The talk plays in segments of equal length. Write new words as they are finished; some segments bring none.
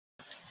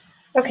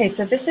Okay,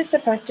 so this is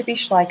supposed to be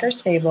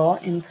Schleicher's Fable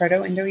in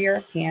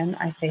Proto-Indo-European.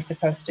 I say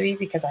supposed to be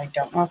because I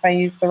don't know if I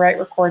used the right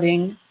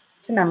recording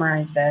to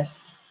memorize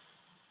this,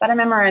 but I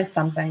memorized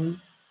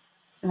something,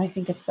 and I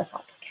think it's the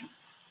thought that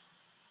counts.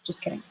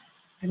 Just kidding.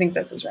 I think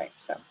this is right,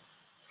 so.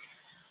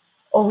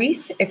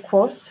 Ois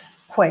equos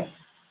que.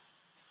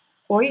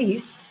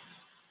 Ois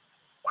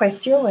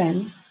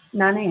quesioen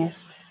nane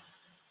est.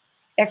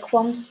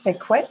 Equum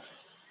spequet,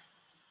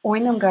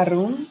 oinum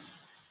garum,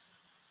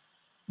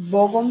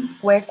 bogum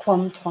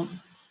vequam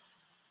tom.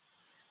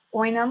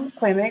 Oinam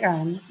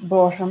quemegan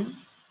borham,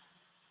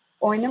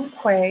 oinam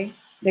que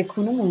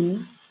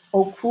decunumun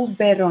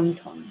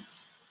ocuberonton.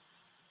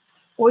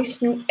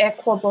 Ois nu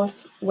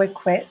equabos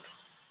vequet,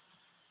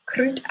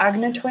 crut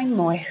agnatoin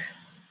moich,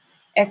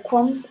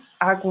 equums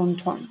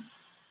aguanton,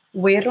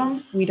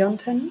 verum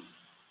vidonton,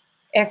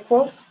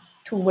 equos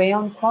tu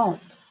veon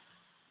quant.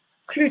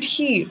 Crud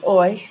he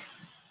oich,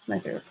 it's my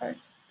favorite part,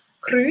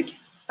 crud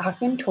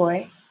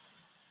agmentoi,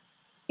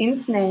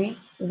 insne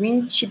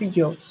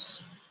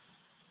vincibios.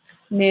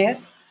 Ner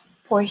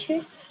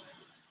poiches,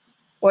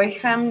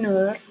 oicham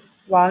nur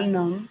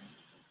valnum,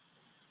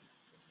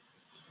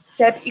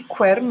 seb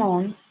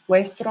iquermon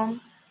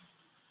vestrum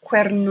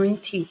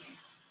quernunti,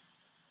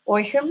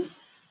 oichem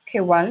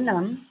que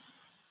valnam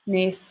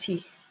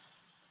nesti.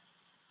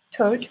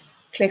 Tot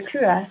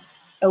plecluas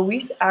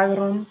avis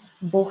agrum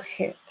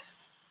bochet.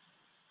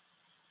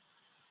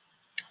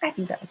 I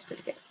think that was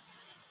pretty good.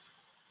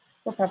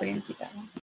 We're probably going to keep that one.